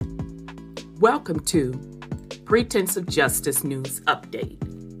Welcome to Pretense of Justice News Update.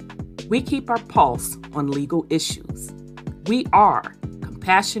 We keep our pulse on legal issues. We are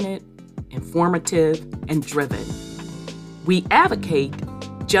compassionate, informative, and driven. We advocate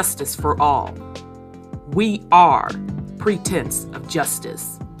justice for all. We are Pretense of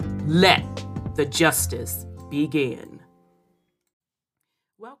Justice. Let the justice begin.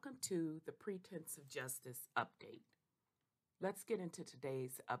 Welcome to the Pretense of Justice Update. Let's get into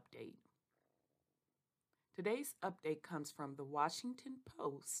today's update. Today's update comes from the Washington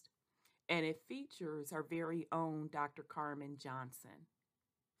Post, and it features our very own Dr. Carmen Johnson.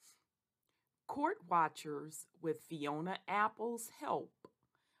 Court watchers, with Fiona Apple's help,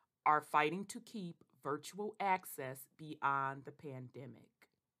 are fighting to keep virtual access beyond the pandemic.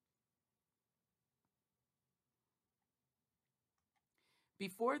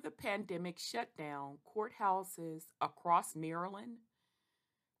 Before the pandemic shut down courthouses across Maryland,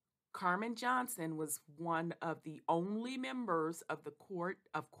 Carmen Johnson was one of the only members of the Court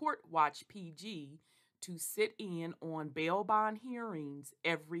Watch PG to sit in on bail bond hearings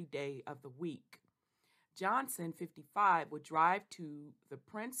every day of the week. Johnson, 55, would drive to the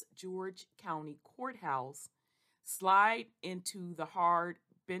Prince George County Courthouse, slide into the hard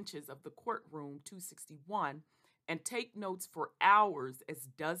benches of the courtroom 261, and take notes for hours as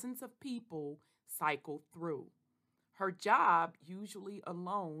dozens of people cycled through. Her job, usually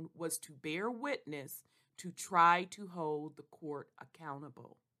alone, was to bear witness to try to hold the court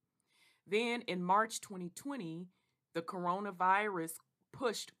accountable. Then in March 2020, the coronavirus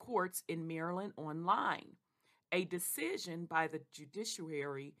pushed courts in Maryland online, a decision by the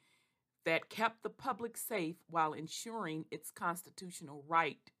judiciary that kept the public safe while ensuring its constitutional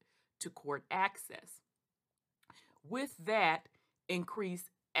right to court access. With that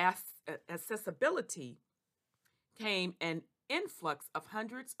increased accessibility came an influx of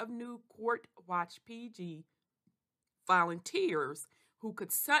hundreds of new Court Watch PG volunteers who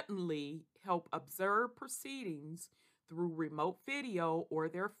could suddenly help observe proceedings through remote video or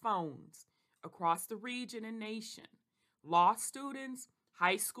their phones across the region and nation. Law students,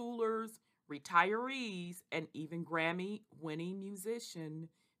 high schoolers, retirees, and even Grammy-winning musician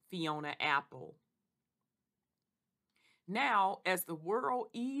Fiona Apple. Now, as the world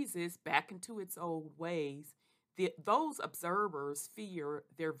eases back into its old ways, those observers fear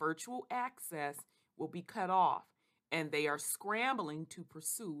their virtual access will be cut off, and they are scrambling to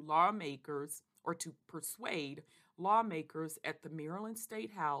persuade lawmakers at the Maryland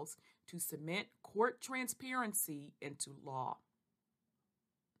State House to cement court transparency into law.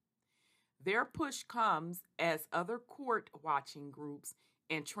 Their push comes as other court-watching groups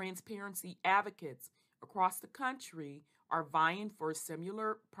and transparency advocates across the country are vying for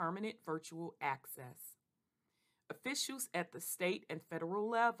similar permanent virtual access. Officials at the state and federal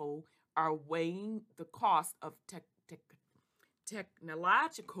level are weighing the cost of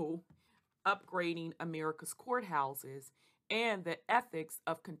technological upgrading America's courthouses and the ethics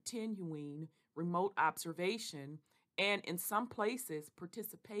of continuing remote observation and, in some places,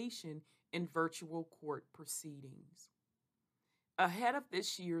 participation in virtual court proceedings. Ahead of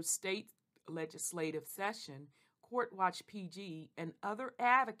this year's state legislative session, Court Watch PG and other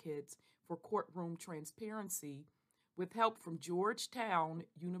advocates for courtroom transparency, with help from Georgetown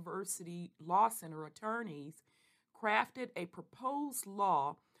University Law Center attorneys, crafted a proposed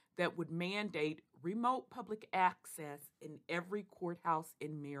law that would mandate remote public access in every courthouse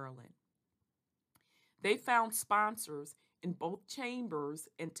in Maryland. They found sponsors in both chambers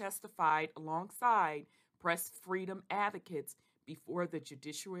and testified alongside press freedom advocates before the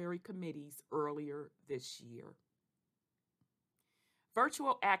Judiciary Committees earlier this year.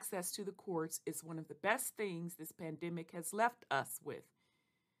 Virtual access to the courts is one of the best things this pandemic has left us with.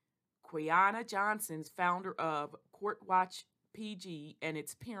 Quiana Johnson, founder of Court Watch PG and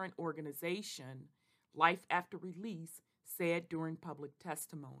its parent organization, Life After Release, said during public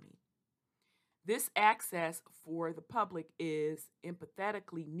testimony. This access for the public is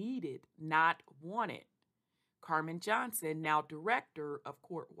empathetically needed, not wanted. Carmen Johnson, now director of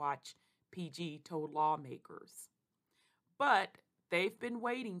Court Watch PG, told lawmakers. But they've been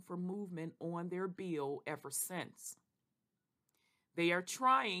waiting for movement on their bill ever since. They are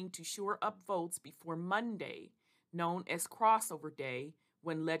trying to shore up votes before Monday, known as Crossover Day,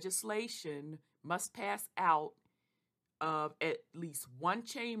 when legislation must pass out of at least one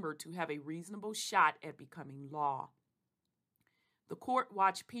chamber to have a reasonable shot at becoming law. The Court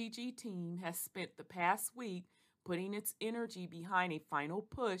Watch PG team has spent the past week putting its energy behind a final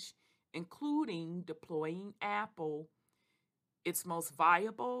push, including deploying Apple, its most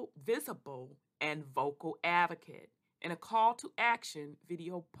viable, visible, and vocal advocate, in a call to action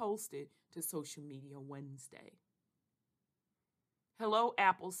video posted to social media Wednesday. Hello,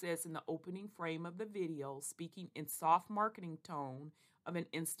 Apple says in the opening frame of the video, speaking in soft marketing tone of an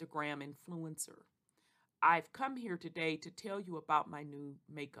Instagram influencer. I've come here today to tell you about my new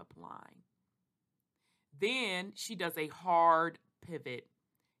makeup line. Then she does a hard pivot.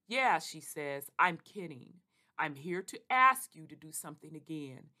 Yeah, she says, I'm kidding. I'm here to ask you to do something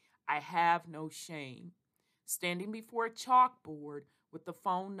again. I have no shame. Standing before a chalkboard with the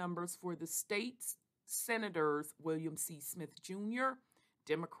phone numbers for the state's Senators William C. Smith Jr.,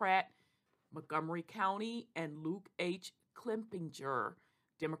 Democrat, Montgomery County, and Luke H. Klimpinger,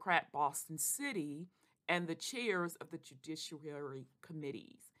 Democrat, Boston City, and the chairs of the Judiciary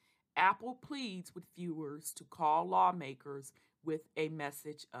Committees. Apple pleads with viewers to call lawmakers with a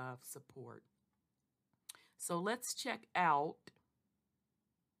message of support. So let's check out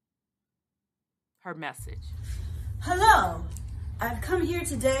her message. Hello, I've come here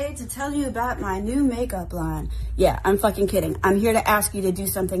today to tell you about my new makeup line. Yeah, I'm fucking kidding. I'm here to ask you to do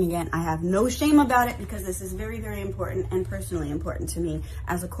something again. I have no shame about it because this is very, very important and personally important to me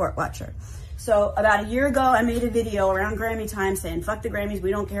as a court watcher. So about a year ago, I made a video around Grammy time saying, fuck the Grammys, we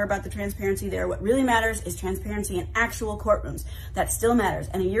don't care about the transparency there. What really matters is transparency in actual courtrooms. That still matters.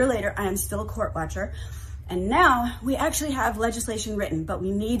 And a year later, I am still a court watcher. And now we actually have legislation written, but we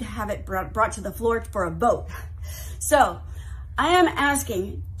need to have it brought to the floor for a vote. So I am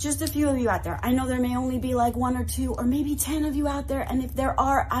asking just a few of you out there. I know there may only be like 1 or 2 or maybe 10 of you out there. And if there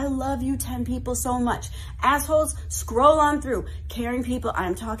are, I love you 10 people so much. Assholes, scroll on through. Caring people,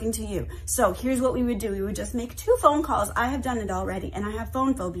 I'm talking to you. So here's what we would do. We would just make 2 phone calls. I have done it already and I have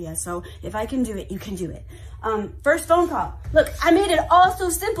phone phobia. So if I can do it, you can do it. First phone call. Look, I made it all so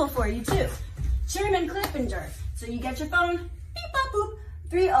simple for you too. Chairman Klimpinger. So you get your phone, beep, bop, boop,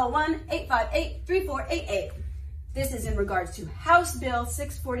 301-858-3488. This is in regards to House Bill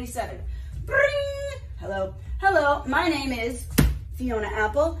 647. Bring! Hello. Hello, my name is Fiona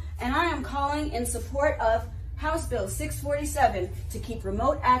Apple, and I am calling in support of House Bill 647 to keep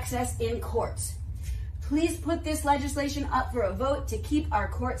remote access in courts. Please put this legislation up for a vote to keep our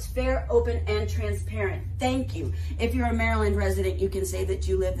courts fair, open, and transparent. Thank you. If you're a Maryland resident, you can say that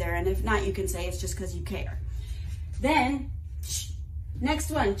you live there, and if not, you can say it's just because you care. Then,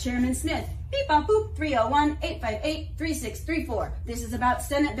 next one, Chairman Smith. Beep, bop, boop, 301-858-3634. This is about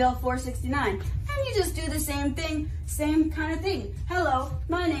Senate Bill 469. And you just do the same thing, same kind of thing. Hello,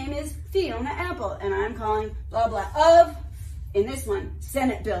 my name is Fiona Apple, and I'm calling blah, blah, of, in this one,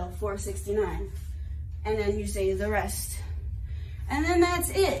 Senate Bill 469. And then you say the rest. And then that's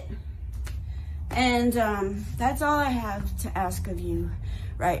it. And that's all I have to ask of you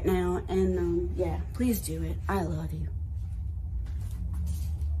right now. And yeah, please do it. I love you.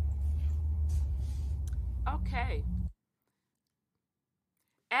 Okay.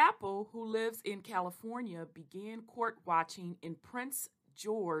 Apple, who lives in California, began court watching in Prince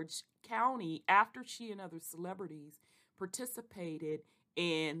George County after she and other celebrities participated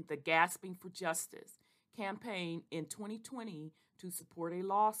in the Gasping for Justice campaign in 2020 to support a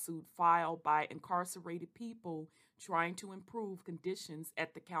lawsuit filed by incarcerated people trying to improve conditions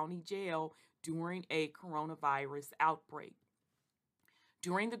at the county jail during a coronavirus outbreak.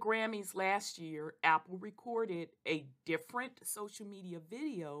 During the Grammys last year, Apple recorded a different social media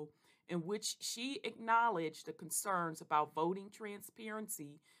video in which she acknowledged the concerns about voting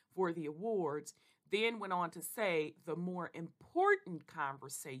transparency for the awards, then went on to say the more important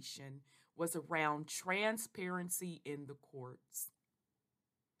conversation was around transparency in the courts.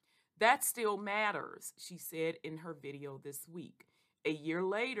 That still matters, she said in her video this week. A year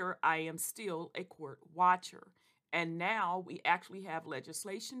later, I am still a court watcher. And now we actually have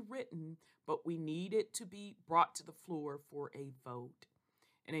legislation written, but we need it to be brought to the floor for a vote.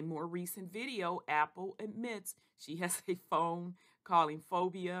 In a more recent video, Apple admits she has a phone calling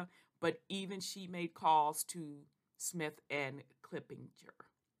phobia, but even she made calls to Smith and Klimpinger.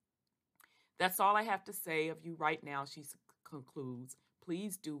 That's all I have to say of you right now, she concludes.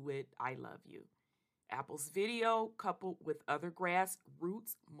 Please do it. I love you. Apple's video, coupled with other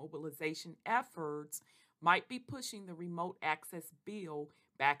grassroots mobilization efforts, might be pushing the remote access bill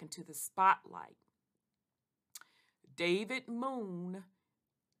back into the spotlight. David Moon,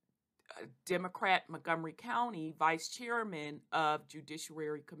 Democrat, Montgomery County, vice chairman of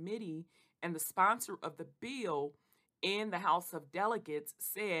Judiciary Committee and the sponsor of the bill in the House of Delegates,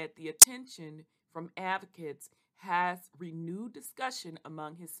 said the attention from advocates has renewed discussion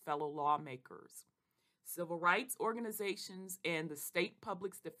among his fellow lawmakers. Civil rights organizations and the State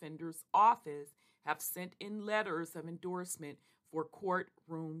Public Defender's Office have sent in letters of endorsement for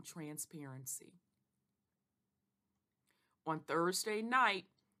courtroom transparency. On Thursday night,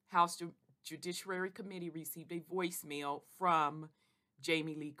 House Judiciary Committee received a voicemail from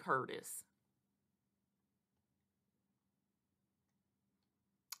Jamie Lee Curtis.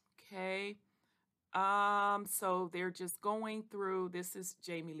 Okay. So they're just going through, this is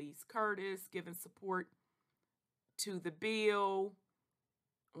Jamie Lee Curtis giving support to the bill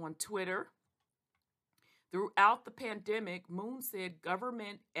on Twitter. Throughout the pandemic, Moon said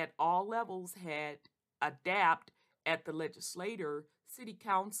government at all levels had adapted at the legislature, city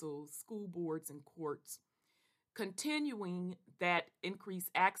councils, school boards, and courts. Continuing that increased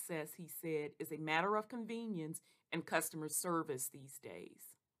access, he said, is a matter of convenience and customer service these days.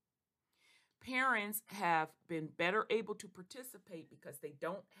 Parents have been better able to participate because they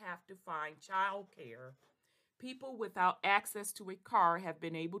don't have to find childcare. People without access to a car have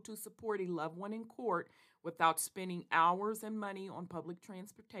been able to support a loved one in court without spending hours and money on public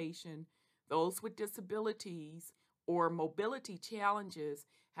transportation. Those with disabilities or mobility challenges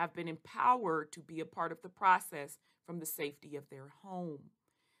have been empowered to be a part of the process from the safety of their home.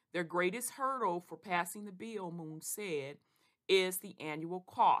 Their greatest hurdle for passing the bill, Moon said, is the annual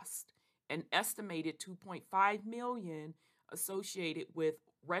cost, an estimated $2.5 million associated with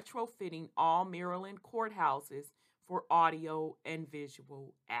retrofitting all Maryland courthouses for audio and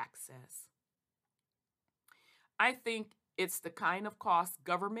visual access. I think it's the kind of cost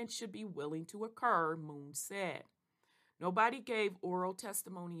government should be willing to incur, Moon said. Nobody gave oral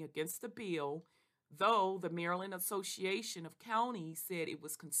testimony against the bill, though the Maryland Association of Counties said it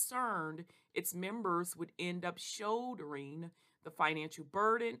was concerned its members would end up shouldering the financial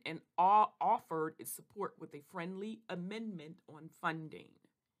burden and offered its support with a friendly amendment on funding.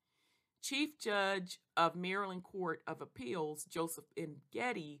 Chief Judge of Maryland Court of Appeals, Joseph N.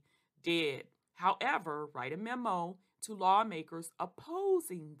 Getty, did, however, write a memo to lawmakers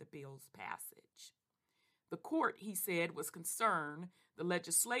opposing the bill's passage. The court, he said, was concerned the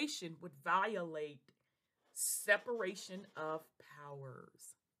legislation would violate separation of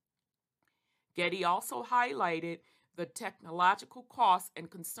powers. Getty also highlighted the technological cost and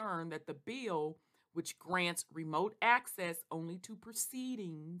concern that the bill, which grants remote access only to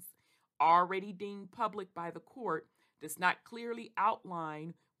proceedings already deemed public by the court, does not clearly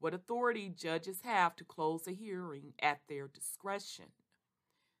outline what authority judges have to close a hearing at their discretion.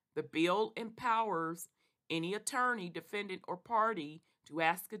 The bill empowers any attorney, defendant, or party to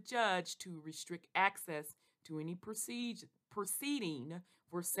ask a judge to restrict access to any proceeding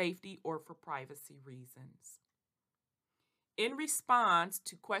for safety or for privacy reasons. In response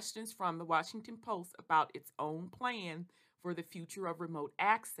to questions from the Washington Post about its own plan for the future of remote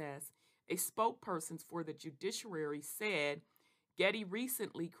access, a spokesperson for the judiciary said Getty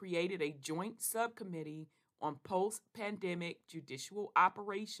recently created a joint subcommittee on post-pandemic judicial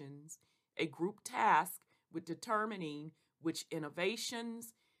operations, a group tasked with determining which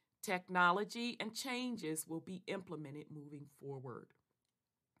innovations, technology, and changes will be implemented moving forward.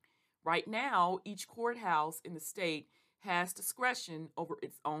 Right now, each courthouse in the state has discretion over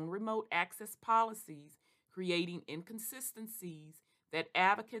its own remote access policies, creating inconsistencies that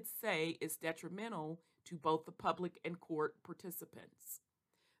advocates say is detrimental to both the public and court participants.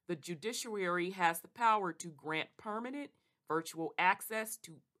 The judiciary has the power to grant permanent virtual access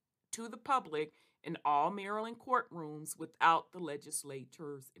to the public in all Maryland courtrooms without the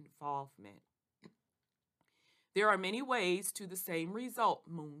legislature's involvement. There are many ways to the same result,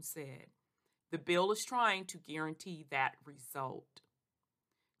 Moon said. The bill is trying to guarantee that result.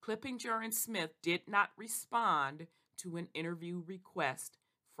 Clippinger and Smith did not respond to an interview request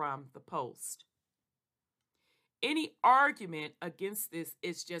from the Post. Any argument against this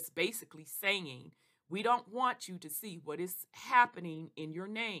is just basically saying, we don't want you to see what is happening in your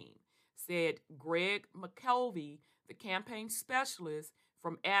name, said Greg McKelvey, the campaign specialist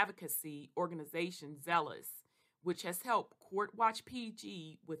from advocacy organization Zealous, which has helped Court Watch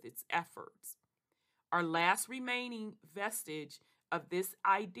PG with its efforts. Our last remaining vestige of this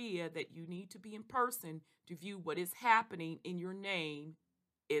idea that you need to be in person to view what is happening in your name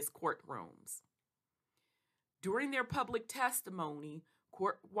is courtrooms. During their public testimony,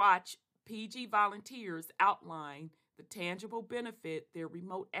 Court Watch PG volunteers outlined the tangible benefit their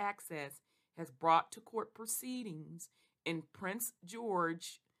remote access has brought to court proceedings in Prince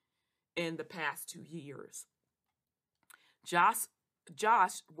George in the past 2 years. Josh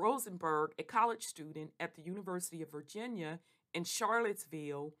Rosenberg, a college student at the University of Virginia in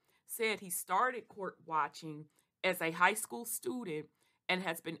Charlottesville, said he started court watching as a high school student and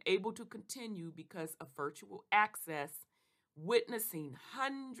has been able to continue because of virtual access, witnessing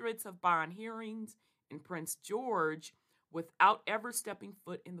hundreds of bond hearings in Prince George without ever stepping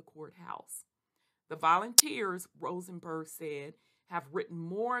foot in the courthouse. The volunteers, Rosenberg said, have written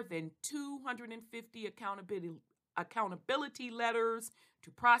more than 250 accountability letters to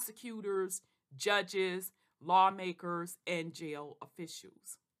prosecutors, judges, lawmakers, and jail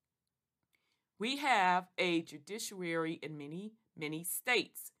officials. We have a judiciary in many, many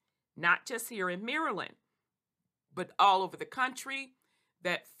states, not just here in Maryland, but all over the country,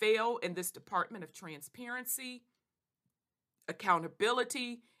 that fail in this Department of Transparency,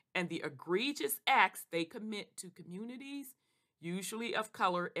 accountability, and the egregious acts they commit to communities, usually of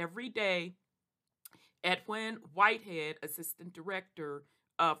color, every day. Edwin Whitehead, Assistant Director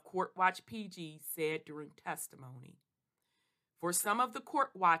of Court Watch PG, said during testimony. For some of the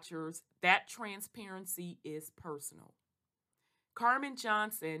court watchers, that transparency is personal. Carmen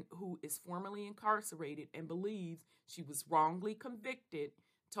Johnson, who is formerly incarcerated and believes she was wrongly convicted,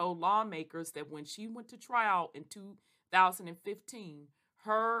 told lawmakers that when she went to trial in 2015,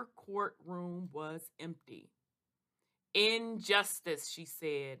 her courtroom was empty. Injustice, she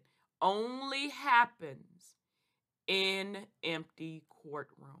said, only happens in empty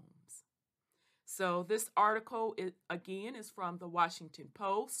courtrooms. So this article, again, is from the Washington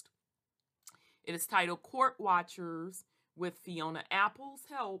Post. It is titled, Court Watchers, with Fiona Apple's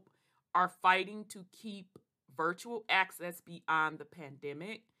help, are fighting to keep virtual access beyond the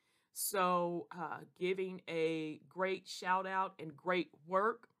pandemic. So giving a great shout out and great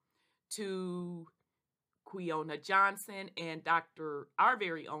work to Quiona Johnson and our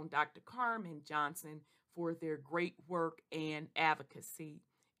very own Dr. Carmen Johnson for their great work and advocacy.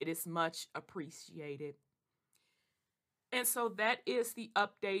 It is much appreciated. And so that is the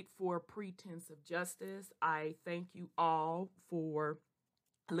update for Pretense of Justice. I thank you all for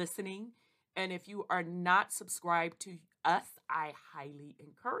listening. And if you are not subscribed to us, I highly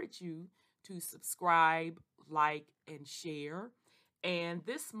encourage you to subscribe, like, and share. And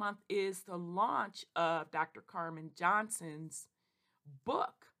this month is the launch of Dr. Carmen Johnson's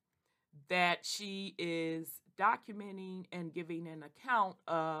book that she is documenting and giving an account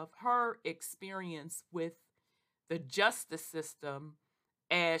of her experience with the justice system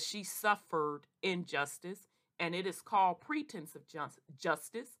as she suffered injustice, and it is called Pretense of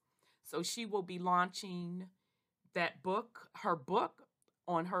Justice. So she will be launching that book, her book,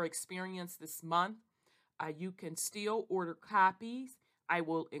 on her experience this month. You can still order copies. I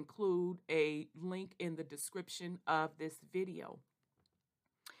will include a link in the description of this video.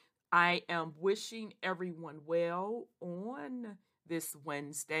 I am wishing everyone well on this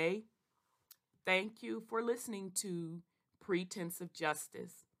Wednesday. Thank you for listening to Pretense of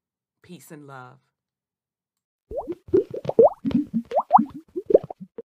Justice. Peace and love.